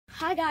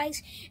Hi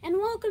guys, and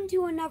welcome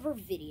to another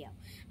video.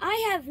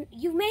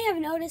 You may have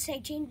noticed I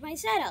changed my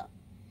setup.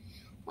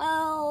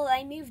 Well,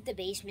 I moved the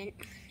basement.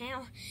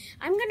 Now,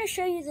 I'm going to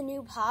show you the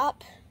new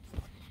pop.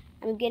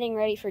 I'm getting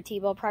ready for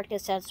T-ball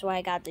practice, that's why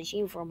I got the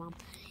sheet for Mom.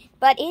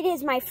 But it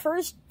is my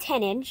first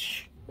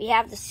 10-inch. We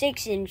have the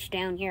 6-inch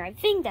down here. I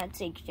think that's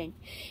 6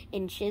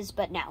 inches,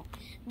 but no.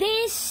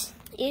 This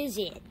is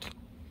it.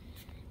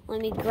 Let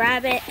me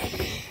grab it.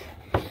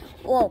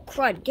 Whoa,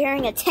 crud.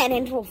 Carrying a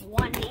 10-inch with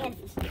one hand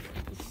is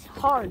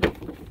hard.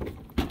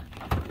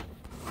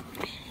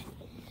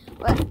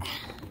 But,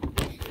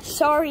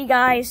 sorry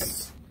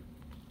guys.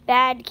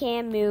 Bad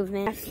cam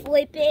movement. I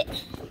flip it.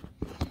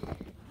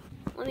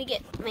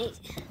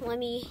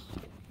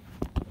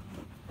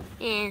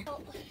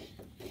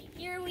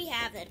 Here we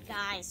have it,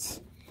 guys.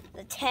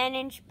 The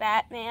 10-inch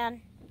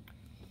Batman.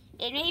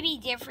 It may be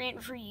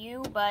different for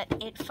you,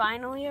 but it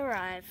finally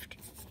arrived.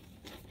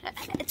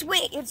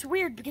 It's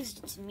weird because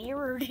it's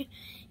mirrored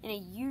in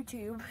a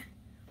YouTube.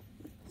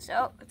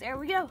 So, there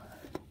we go.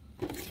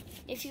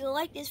 If you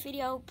like this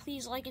video,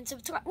 please like and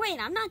subscribe. Wait,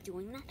 I'm not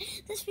doing that.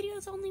 This video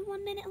is only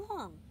 1 minute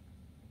long.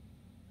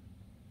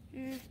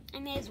 I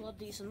may as well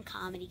do some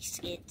comedy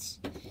skits.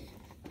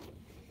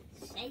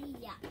 Say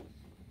ya.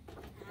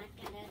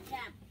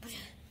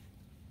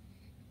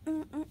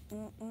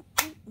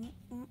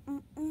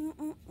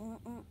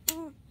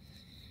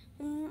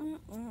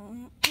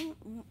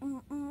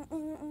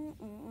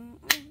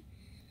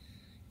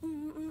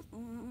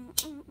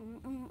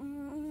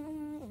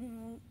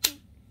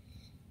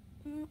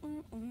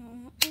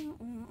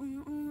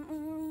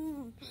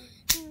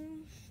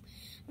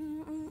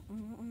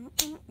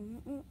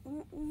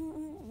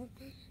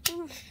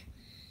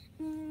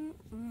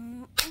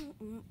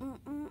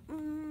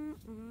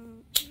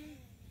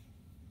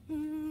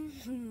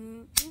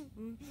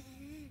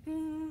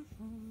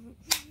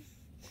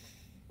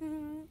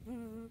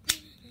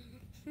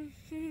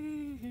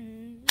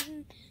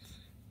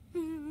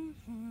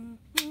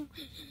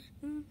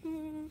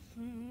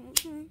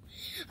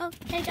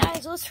 Okay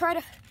guys, let's try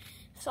to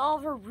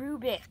solve a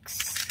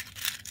Rubik's.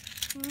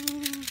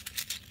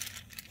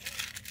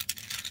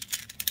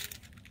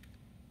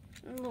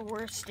 I'm the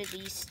worst at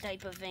these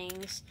type of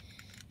things.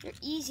 They're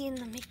easy in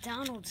the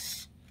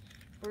McDonald's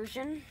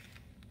version.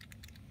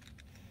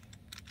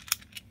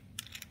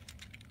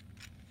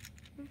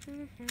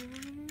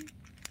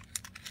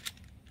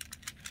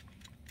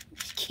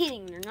 Just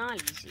kidding, they're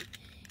not easy.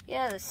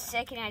 Yeah, the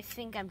second I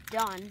think I'm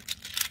done,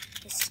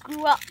 I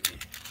screw up.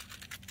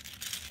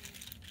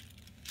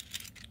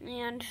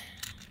 And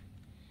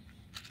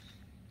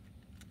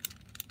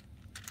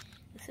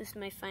this is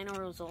my final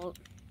result.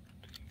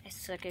 I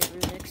suck at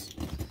Rubik's.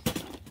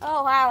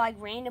 Oh wow, I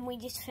randomly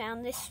just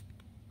found this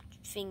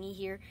thingy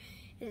here.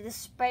 It's the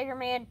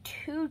Spider-Man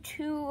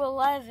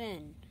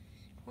 2211.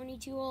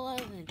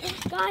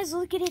 Guys,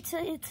 look at it.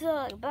 It's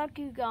a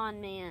Bakugan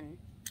man.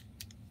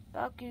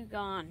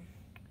 Bakugan.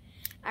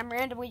 I'm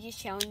randomly just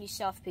showing you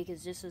stuff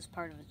because this is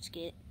part of a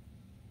skit.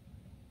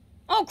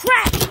 Oh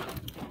crap!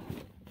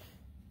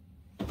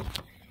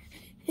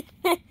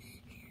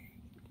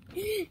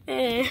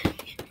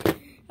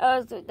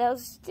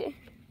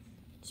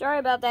 Sorry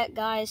about that,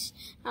 guys.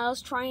 I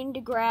was trying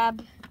to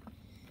grab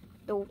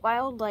the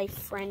wildlife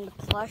friend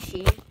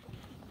plushie,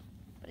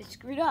 but I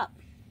screwed up.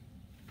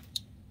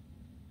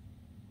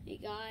 Hey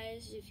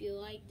guys, if you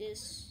like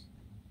this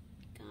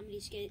comedy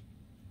skit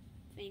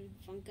thing,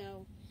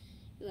 Funko,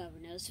 whoever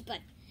knows, but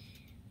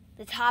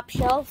the top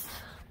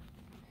shelf,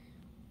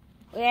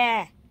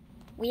 yeah,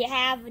 we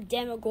have a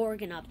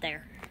Demogorgon up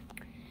there.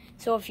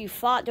 So if you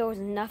thought there was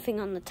nothing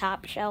on the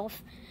top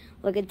shelf,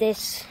 look at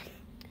this.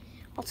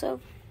 Also,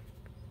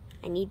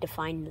 I need to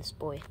find this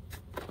boy.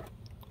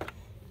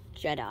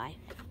 Jedi.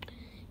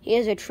 He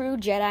is a true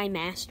Jedi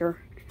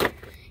master.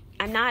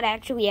 I'm not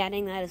actually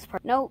adding that as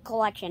part. No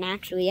collection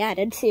actually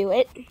added to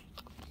it.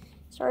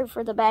 Sorry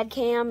for the bad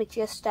cam. It's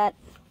just that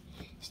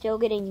still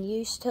getting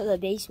used to the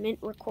basement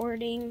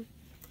recording.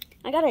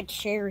 I got a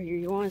chair here.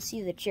 You want to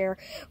see the chair?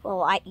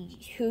 Well,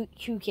 who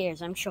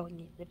cares? I'm showing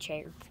you the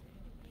chair.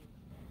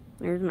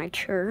 There's my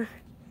chair.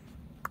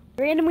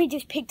 I randomly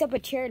just picked up a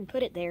chair and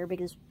put it there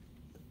because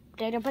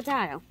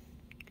potato.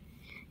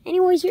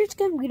 Anyways, here's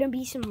gonna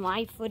be some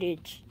live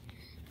footage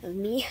of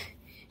me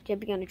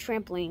jumping on a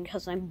trampoline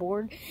because I'm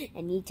bored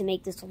and need to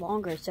make this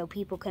longer so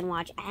people can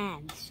watch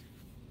ads.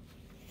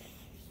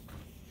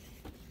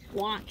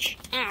 Watch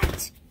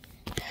ads.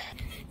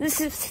 This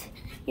is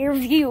your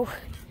view,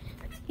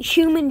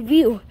 human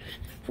view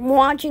from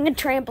watching a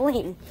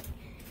trampoline.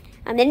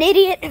 I'm an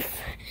idiot.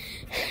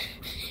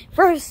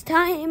 First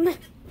time.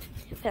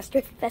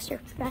 Faster.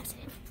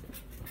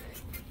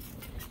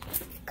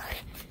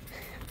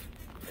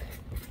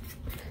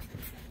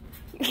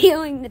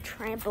 Feeling the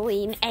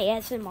trampoline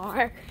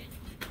ASMR.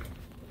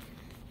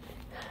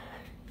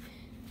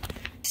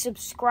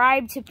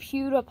 Subscribe to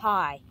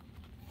PewDiePie.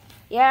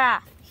 Yeah,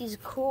 he's a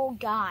cool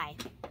guy.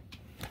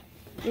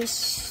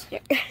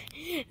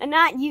 I'm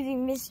not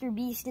using Mr.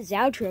 Beast as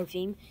outro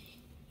theme.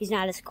 He's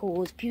not as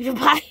cool as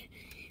PewDiePie.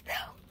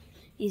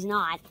 He's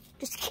not.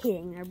 Just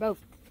kidding, they're both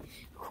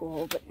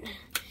cool, but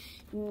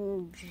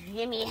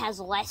Jimmy has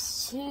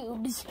less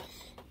tubes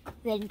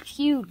than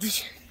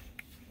cubes.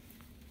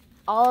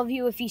 All of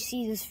you, if you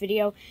see this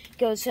video,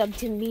 go sub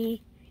to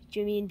me,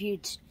 Jimmy and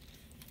Buttes.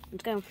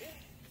 Let's go.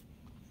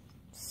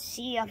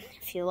 See ya.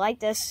 If you like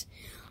this,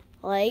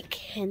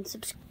 like and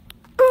subscribe.